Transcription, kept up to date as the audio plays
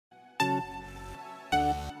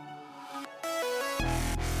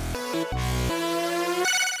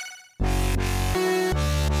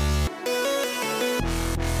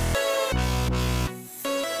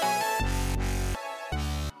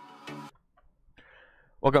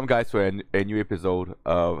Welcome guys to a new episode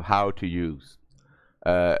of how to use.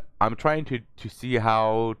 I'm trying to see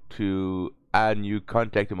how to add new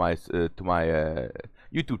content to my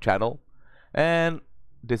YouTube channel, and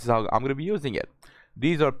this is how I'm gonna be using it.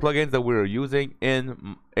 These are plugins that we're using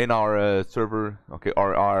in our server, okay,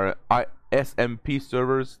 or our SMP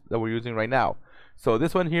servers that we're using right now. So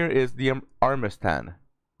this one here is the armor stand.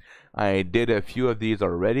 I did a few of these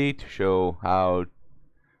already to show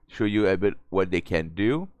you a bit what they can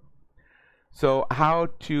do. So how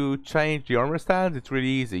to change the armor stands? It's really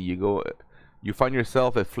easy. You find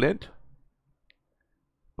yourself a flint,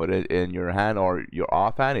 put it in your hand or your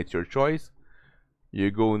offhand, it's your choice. You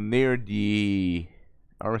go near the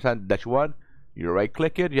armor stand that you want, you right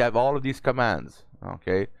click it, you have all of these commands,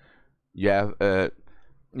 okay? You have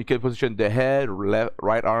you can position the head,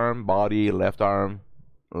 right arm, body, left arm,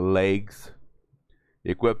 legs,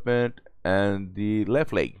 equipment, and the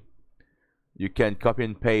left leg. You can copy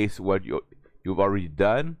and paste what you've already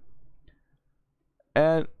done,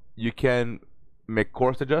 and you can make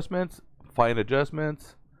course adjustments, fine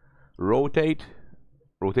adjustments, rotate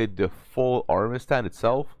the full armor stand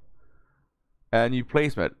itself, and you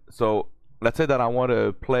placement. So let's say that I want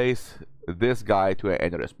to place this guy to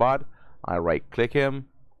another spot. I right click him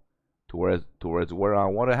towards where I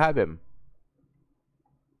want to have him.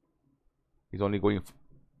 He's only going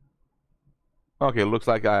okay, looks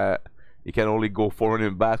like you can only go forward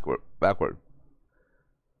and backward.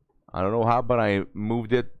 I don't know how, but I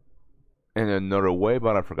moved it in another way,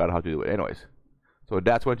 but I forgot how to do it. Anyways, so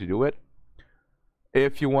that's when to do it.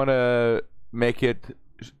 If you want to make it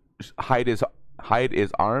hide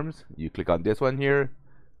his arms, you click on this one here.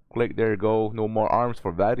 Click, there you go. No more arms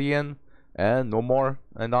for Vadian, and no more.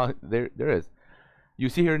 And now there is. You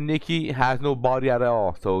see here, Nikki has no body at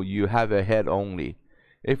all, so you have a head only.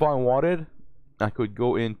 If I wanted, I could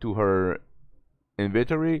go into her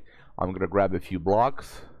inventory. I'm gonna grab a few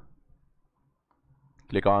blocks,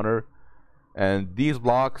 click on her, and these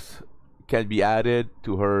blocks can be added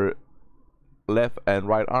to her left and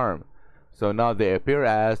right arm. So now they appear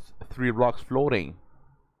as 3 blocks floating.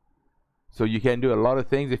 So you can do a lot of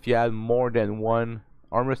things if you add more than one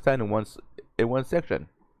armor stand in one section.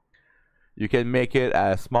 You can make it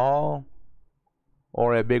as small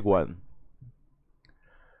or a big one.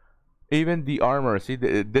 Even the armor, see,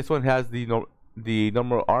 this one has the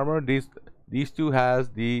normal armor. These two has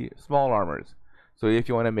the small armors. So if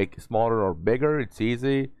you want to make it smaller or bigger, it's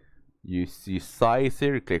easy. You see size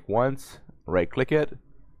here, you click once, right click it,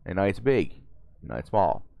 and now it's big, now it's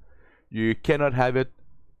small. You cannot have it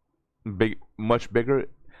much bigger.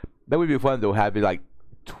 That would be fun though, have it like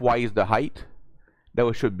twice the height.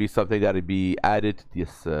 That should be something that would be added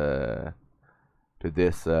to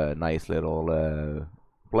this nice little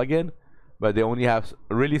plugin. But they only have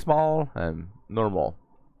really small and normal.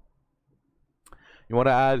 You want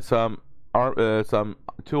to add some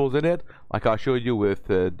tools in it, like I showed you with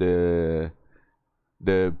the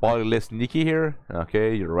bodiless Nikki here.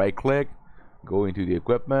 Okay, you right click, go into the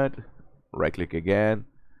equipment, right click again,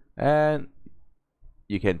 and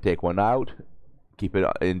you can take one out, keep it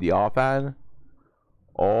in the offhand,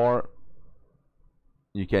 or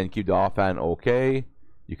you can keep the offhand. Okay,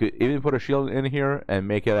 you could even put a shield in here and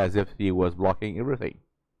make it as if he was blocking everything.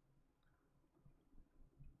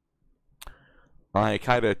 I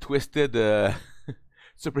kind of twisted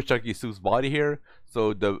Super Chunky Sue's body here,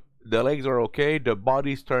 so the legs are okay, the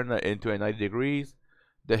body's turned into a 90 degrees,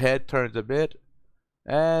 the head turns a bit,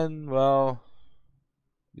 and well,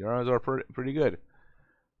 the arms are pretty good.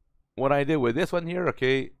 What I did with this one here,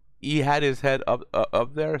 okay, he had his head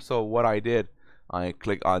up there, so what I did, I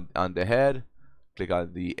click on the head, click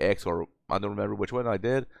on the X, or I don't remember which one I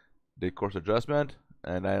did course adjustment,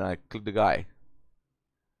 and then I click the guy.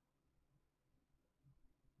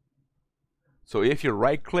 So if you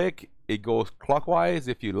right click, it goes clockwise.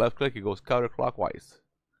 If you left click, it goes counterclockwise.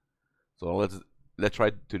 So let's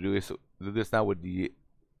try to do this now with the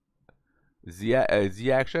Z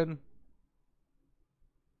action.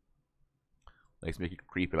 Let's make it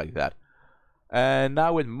creepy like that. And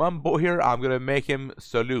now with Mumbo here, I'm gonna make him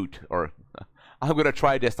salute, or I'm gonna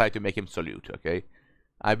try this time to make him salute. Okay,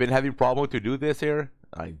 I've been having problem to do this here.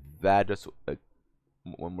 Like that, just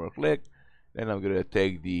one more click. Then I'm gonna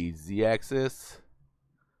take the Z-axis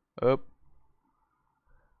up.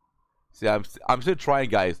 See, I'm still trying,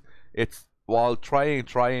 guys. It's while trying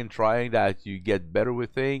that you get better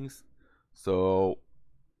with things. So,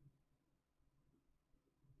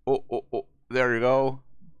 oh, there you go.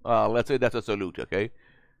 Let's say that's a salute, okay?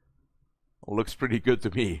 Looks pretty good to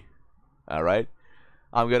me. All right.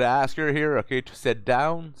 I'm gonna ask her here, okay, to sit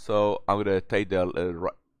down. So I'm gonna take the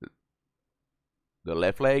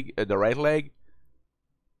left leg, the right leg,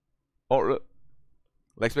 or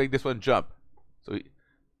let's make this one jump. So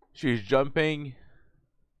she's jumping,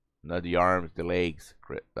 not the arms, the legs.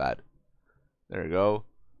 That. There we go.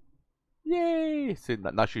 Yay! See,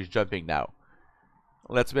 now she's jumping now.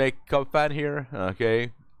 Let's make cup fan here.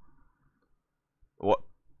 Okay. What?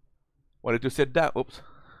 Wanted to sit down. Oops.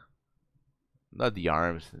 Not the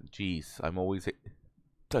arms. Jeez, I'm always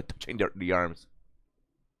touching the arms.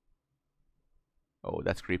 Oh,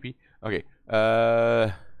 that's creepy. Okay.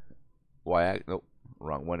 Why? Nope.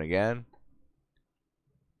 Wrong one again.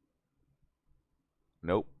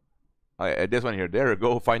 Nope. This one here. There we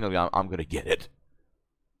go. Finally, I'm gonna get it.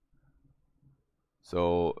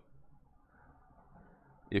 So,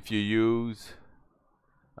 if you use,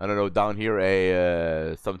 I don't know, down here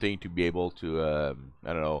a something to be able to,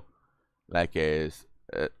 I don't know, like a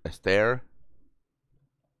stair.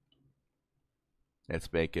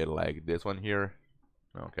 Let's make it like this one here.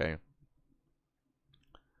 Okay.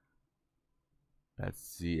 Let's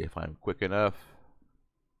see if I'm quick enough.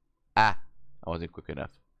 Ah, I wasn't quick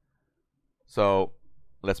enough. So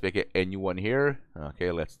let's make it a new one here.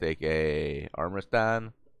 Okay, let's take a armor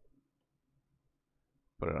stand.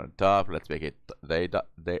 Put it on top. Let's make it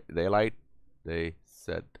daylight. Day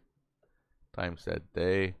set. Time set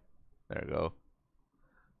day. There we go.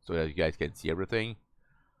 So that you guys can see everything.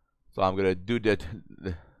 So I'm gonna do the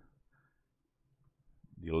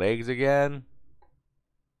legs again.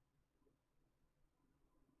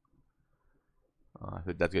 I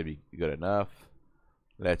think that's gonna be good enough.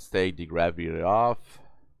 Let's take the gravity off.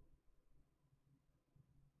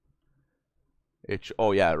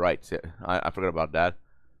 Oh yeah, right. I forgot about that.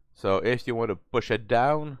 So if you want to push it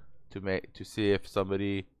down to see if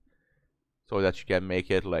somebody, so that you can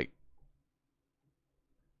make it like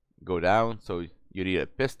go down. So you need a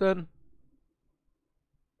piston.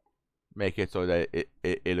 Make it so that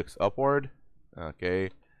it looks upward.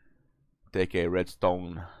 Okay. Take a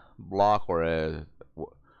redstone block or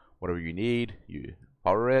whatever you need. You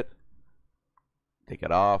power it. Take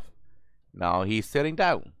it off. Now he's sitting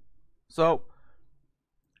down. So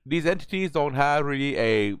these entities don't have really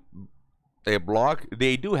a block.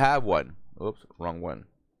 They do have one. Oops, wrong one.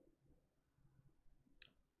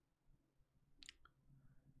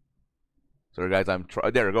 Sorry guys,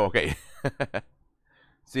 there we go. Okay.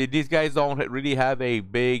 See, these guys don't really have a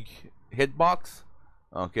big hitbox.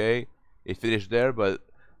 Okay, it finished there, but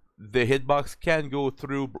the hitbox can go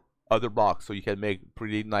through other blocks, so you can make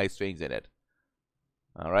pretty nice things in it.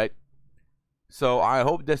 All right. So I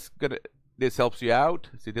hope this helps you out.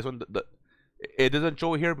 See this one, it doesn't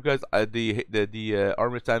show here because the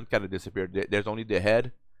armor stand kind of disappeared. There's only the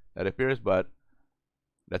head that appears, but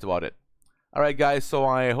that's about it. All right, guys. So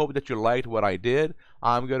I hope that you liked what I did.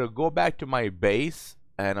 I'm gonna go back to my base,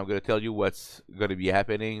 and I'm gonna tell you what's gonna be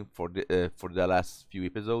happening for the last few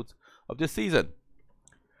episodes of this season.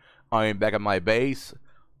 I'm back at my base.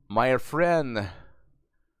 My friend,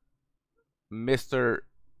 Mr.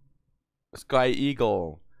 Sky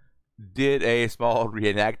Eagle, did a small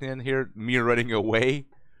reenactment here, me running away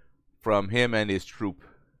from him and his troop.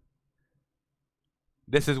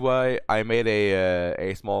 This is why I made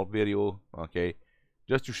a small video, okay,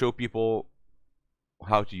 just to show people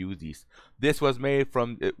how to use these. This was made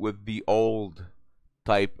from with the old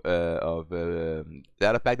type of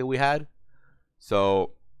data pack that we had,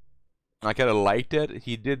 so I kind of liked it.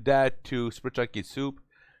 He did that to Super Chunky Soup,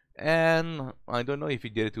 and I don't know if he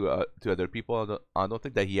did it to other people. I don't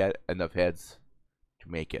think that he had enough heads to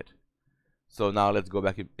make it. So now let's go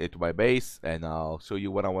back into my base, and I'll show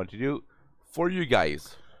you what I want to do for you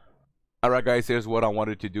guys. Alright guys, here's what I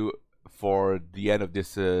wanted to do for the end of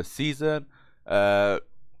this season. I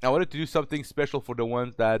wanted to do something special for the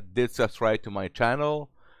ones that did subscribe to my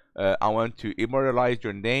channel. I want to immortalize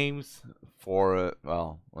your names for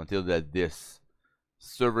well, until this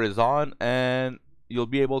server is on, and you'll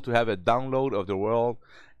be able to have a download of the world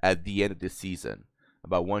at the end of this season.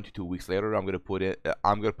 About 1 to 2 weeks later, I'm gonna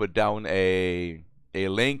put down a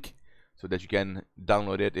link so that you can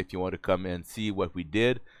download it. If you want to come and see what we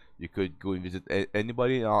did, you could go and visit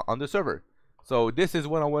anybody on the server. So this is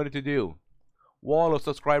what I wanted to do. Wall of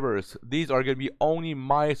subscribers. These are going to be only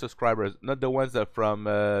my subscribers, not the ones that from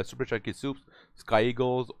Super Chunky Soups, Sky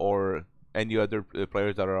Eagles, or any other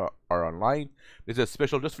players that are online. This is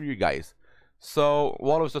special just for you guys. So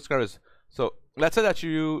wall of subscribers. So let's say that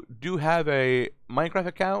you do have a Minecraft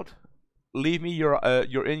account. Leave me your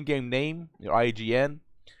in-game name, your IGN.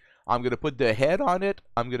 I'm gonna put the head on it.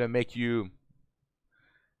 I'm gonna make you,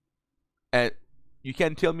 and you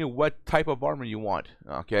can tell me what type of armor you want.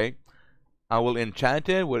 Okay, I will enchant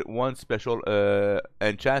it with one special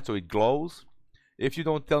enchant so it glows. If you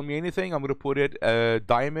don't tell me anything, I'm gonna put it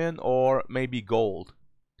diamond or maybe gold.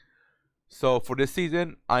 So for this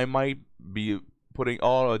season, I might be putting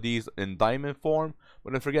all of these in diamond form.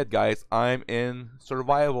 But don't forget, guys, I'm in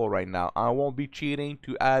survival right now. I won't be cheating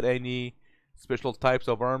to add any special types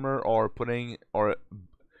of armor or putting or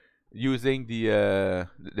using the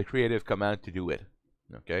creative command to do it.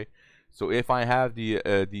 Okay, so if I have the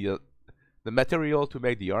material to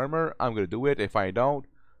make the armor, I'm gonna do it. If I don't,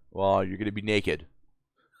 well, you're gonna be naked.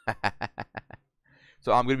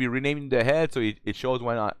 So I'm gonna be renaming the head so it shows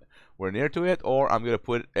when we're near to it, or I'm gonna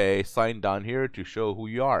put a sign down here to show who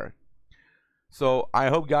you are. So I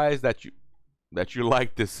hope, guys, that you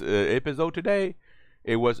liked this episode today.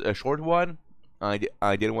 It was a short one. I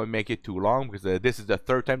didn't want to make it too long because this is the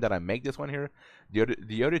third time that I make this one here.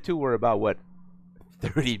 The other two were about what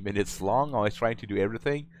 30 minutes long. I was trying to do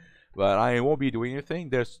everything, but I won't be doing anything.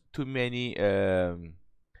 There's too many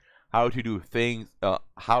how to do things,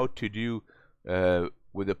 how to do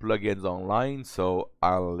with the plugins online. So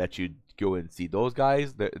I'll let you go and see those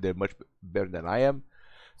guys. They're much better than I am.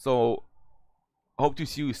 So hope to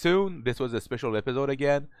see you soon. This was a special episode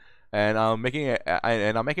again, and I'm making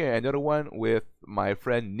another one with my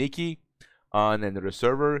friend Nikki on another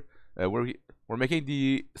server. We're making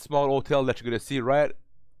the small hotel that you're gonna see right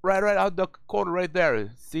out the corner right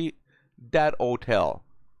there. See that hotel?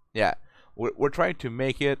 Yeah, we're trying to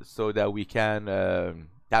make it so that we can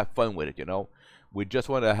have fun with it. You know, we just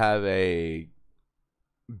want to have a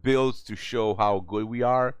builds to show how good we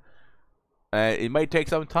are. It might take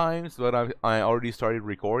some time, but I already started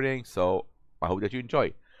recording, so I hope that you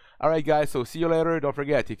enjoy. Alright, guys, so see you later. Don't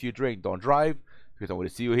forget, if you drink, don't drive, because I want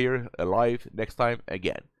to see you here alive next time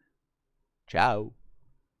again. Ciao.